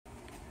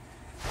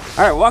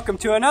Alright, welcome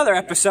to another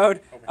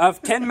episode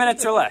of 10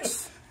 Minutes or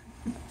Less.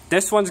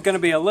 This one's going to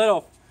be a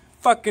little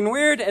fucking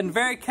weird and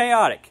very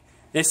chaotic.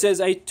 This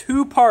is a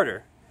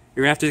two-parter.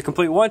 You're going to have to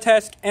complete one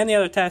task and the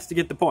other task to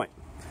get the point.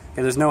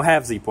 Okay, there's no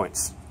halvesy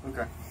points.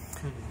 Okay.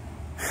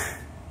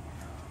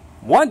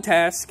 One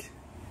task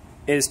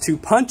is to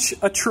punch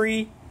a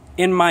tree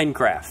in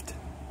Minecraft.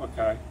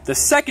 Okay. The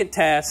second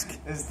task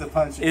is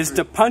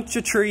to punch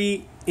a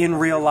tree in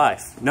real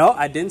life. No,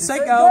 I didn't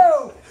say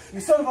go. You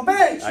son of a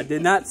bitch! I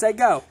did not say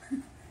go.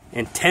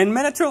 In 10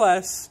 minutes or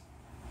less,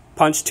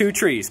 punch 2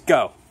 trees.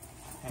 Go.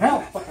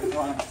 Hell.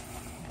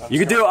 You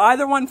can do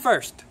either one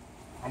first.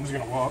 I'm just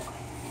gonna walk.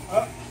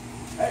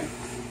 Hey.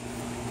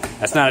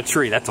 That's not a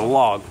tree, that's a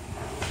log.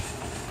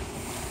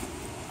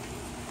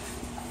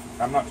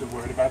 I'm not too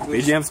worried about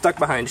this. BJ, I'm stuck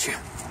behind you.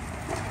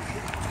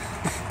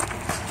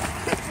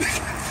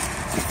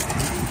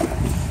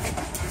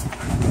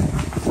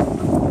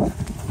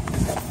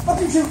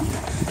 Fucking shoot!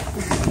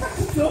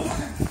 No.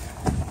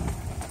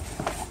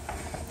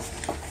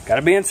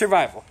 Gotta be in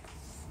survival.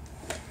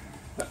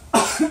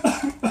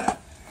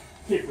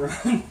 Can't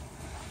run.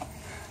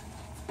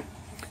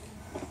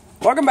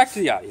 Welcome back to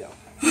the audio.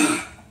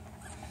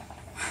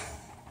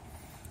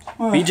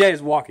 BJ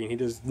is walking, he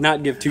does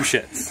not give two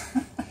shits.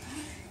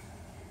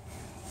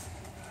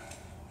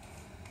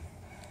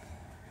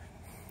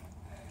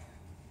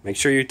 Make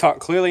sure you talk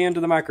clearly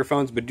into the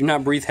microphones, but do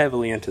not breathe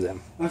heavily into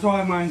them. That's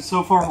why mine's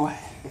so far away.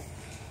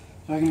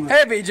 So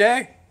hey,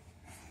 BJ!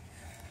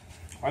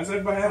 Why is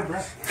everybody out of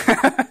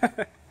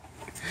breath?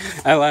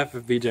 I laugh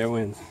if BJ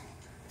wins.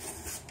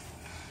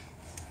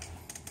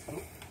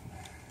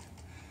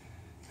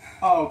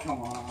 Oh,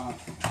 come on.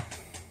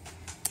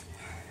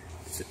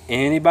 It's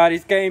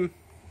anybody's game.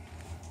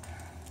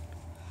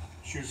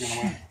 Shoe's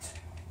gonna win.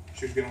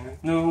 Shoe's gonna win?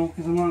 No,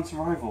 because I'm not in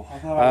survival.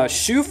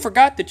 Shu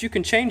forgot that you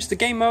can change the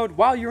game mode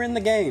while you're in the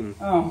game.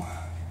 Oh.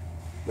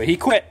 But he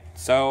quit,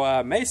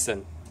 so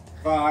Mason.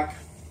 Fuck.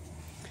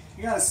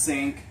 You gotta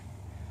sync.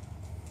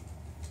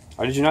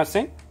 Oh, did you not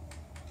sync?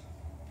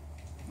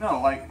 No,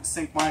 like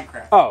sync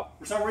Minecraft. Oh.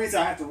 For some reason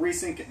I have to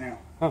resync it now.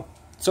 Oh.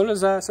 So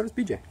does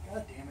BJ.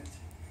 God damn it.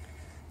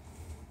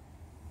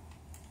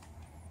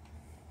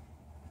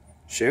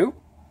 Shu?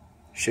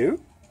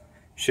 Shu?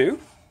 Shu?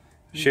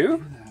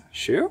 Shu?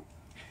 Shu?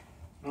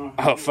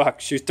 Oh fuck,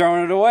 Shu's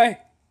throwing it away.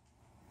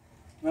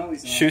 No,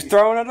 he's not. Shu's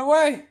throwing it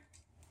away.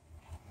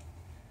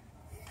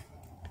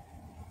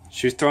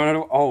 Shu's throwing it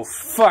away. Oh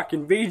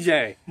fucking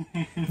BJ.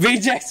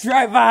 BJ's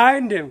right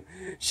behind him.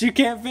 She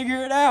can't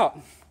figure it out.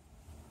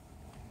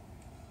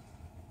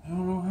 I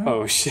don't know how.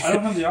 Oh shit. I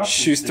don't have the options.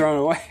 Shu's throwing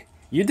it away.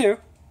 You do.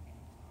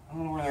 I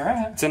don't know where they're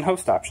at. It's in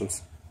host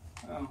options.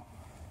 Oh.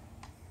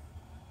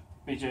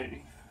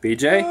 BJ.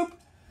 BJ? Boop.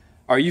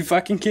 Are you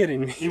fucking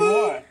kidding me? You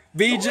won.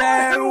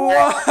 BJ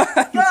won!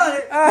 Got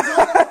it! It's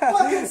on the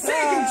fucking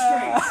sinking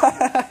streak!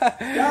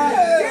 God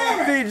damn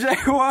it! BJ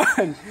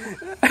won!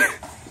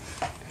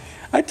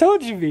 I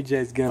told you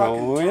BJ's gonna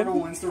Fucking win.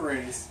 turtle wins the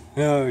race.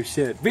 Oh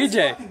shit.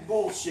 BJ! Fucking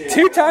bullshit.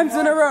 2 times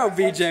in a row Like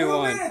BJ 2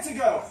 won. minutes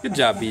ago. Good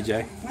job,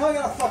 BJ. Now I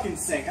gotta fucking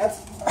sink. That's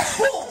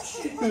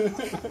bullshit. Okay,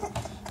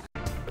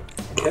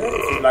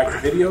 if you like the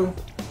video,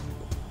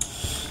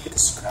 hit the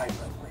subscribe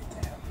button right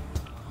there.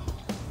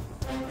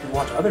 If you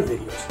want other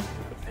videos,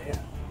 there.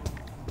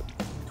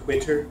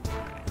 Twitter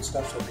and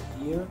stuff's over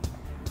here.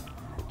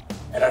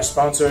 And our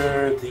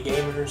sponsor, The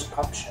Gamers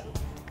Option.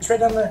 It's right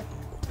down there.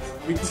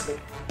 We can click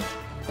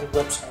on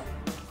the website.